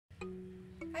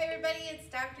Hi everybody, it's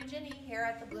Dr. Ginny here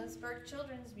at the Bloomsburg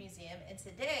Children's Museum, and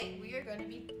today we are going to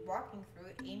be walking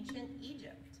through ancient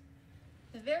Egypt.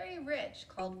 The very rich,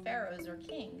 called pharaohs or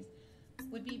kings,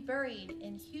 would be buried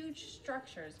in huge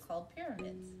structures called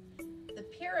pyramids. The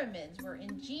pyramids were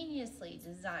ingeniously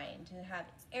designed to have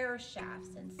air shafts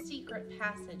and secret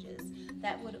passages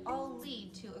that would all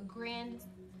lead to a grand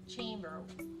chamber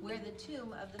where the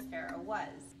tomb of the pharaoh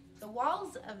was. The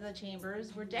walls of the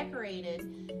chambers were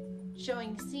decorated,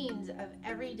 showing scenes of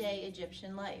everyday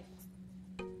Egyptian life.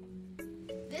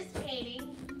 This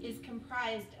painting is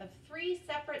comprised of 3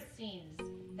 separate scenes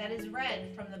that is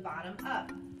read from the bottom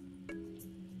up.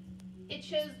 It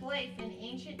shows life in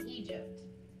ancient Egypt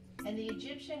and the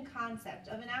Egyptian concept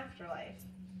of an afterlife.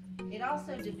 It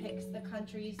also depicts the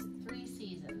country's 3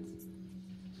 seasons.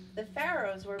 The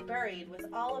pharaohs were buried with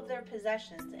all of their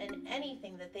possessions and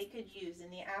anything that they could use in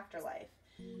the afterlife.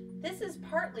 This is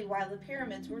partly why the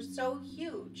pyramids were so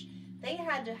huge. They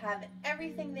had to have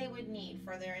everything they would need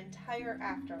for their entire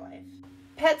afterlife.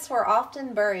 Pets were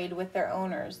often buried with their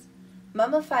owners.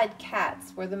 Mummified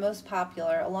cats were the most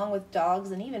popular, along with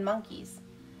dogs and even monkeys.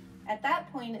 At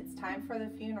that point, it's time for the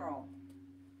funeral.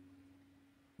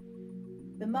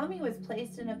 The mummy was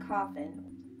placed in a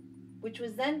coffin, which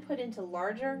was then put into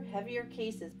larger, heavier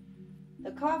cases.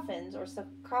 The coffins, or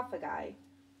sarcophagi,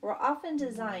 were often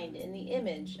designed in the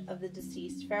image of the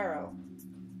deceased pharaoh.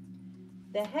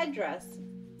 The headdress,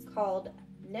 called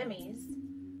nemes,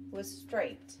 was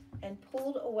striped and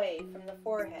pulled away from the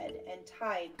forehead and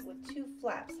tied with 2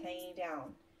 flaps hanging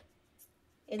down.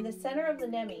 In the center of the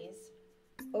nemes,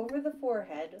 over the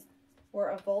forehead, were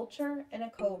a vulture and a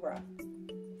cobra,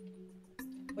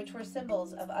 which were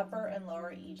symbols of Upper and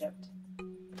Lower Egypt.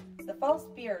 The false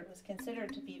beard was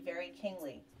considered to be very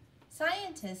kingly.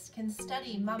 Scientists can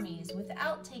study mummies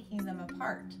without taking them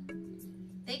apart.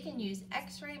 They can use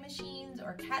X-ray machines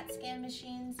or CAT scan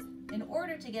machines in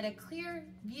order to get a clear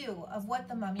view of what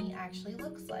the mummy actually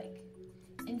looks like.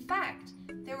 In fact,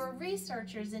 there were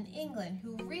researchers in England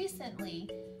who recently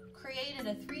created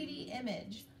a 3D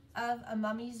image of a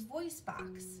mummy's voice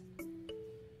box.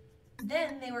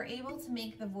 Then they were able to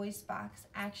make the voice box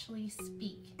actually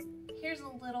speak. Here's a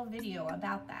little video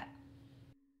about that.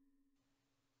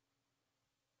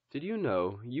 Did you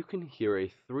know you can hear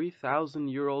a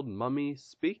 3,000-year-old mummy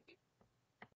speak?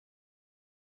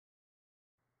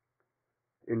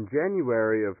 In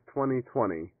January of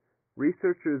 2020,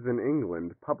 researchers in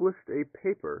England published a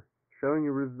paper showing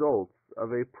the results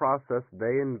of a process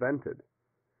they invented.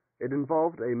 It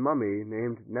involved a mummy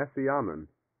named Nesyamun.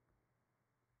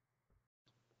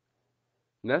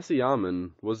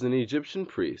 Nesyamun was an Egyptian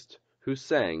priest who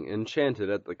sang and chanted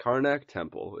at the Karnak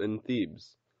temple in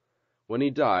Thebes. When he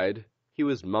died, he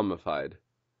was mummified.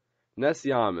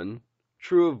 Nesyamun,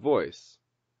 true of voice,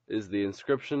 is the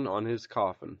inscription on his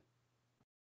coffin.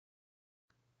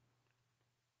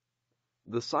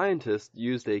 The scientists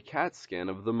used a CAT scan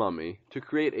of the mummy to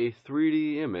create a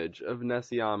 3D image of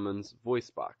Nesyamun's voice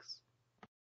box.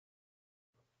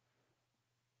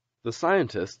 The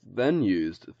scientists then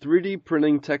used 3D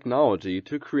printing technology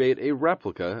to create a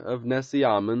replica of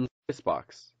Nesyamun's voice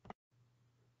box.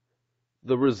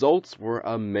 The results were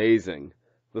amazing.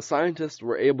 The scientists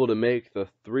were able to make the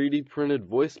 3D printed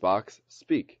voice box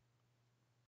speak.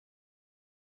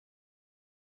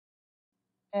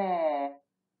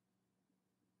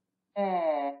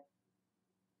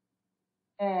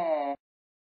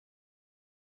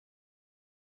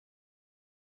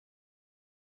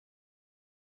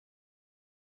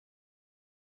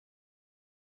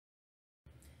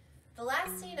 The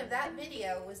last scene of that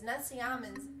video was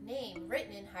Nesyamun's name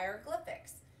written in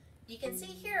hieroglyphics. You can see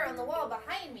here on the wall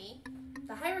behind me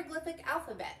the hieroglyphic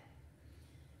alphabet.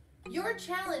 Your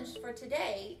challenge for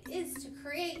today is to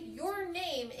create your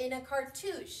name in a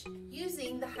cartouche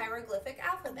using the hieroglyphic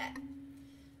alphabet.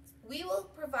 We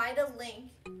will provide a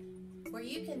link where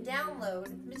you can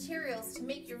download materials to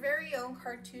make your very own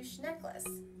cartouche necklace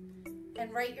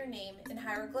and write your name in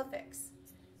hieroglyphics.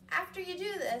 After you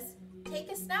do this,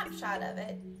 take a snapshot of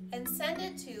it and send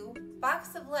it to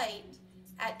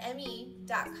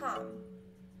boxoflight@me.com,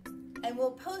 and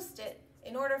we'll post it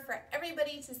in order for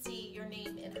everybody to see your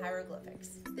name in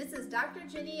hieroglyphics. This is Dr.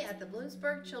 Ginny at the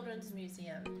Bloomsburg Children's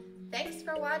Museum. Thanks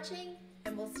for watching,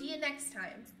 and we'll see you next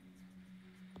time.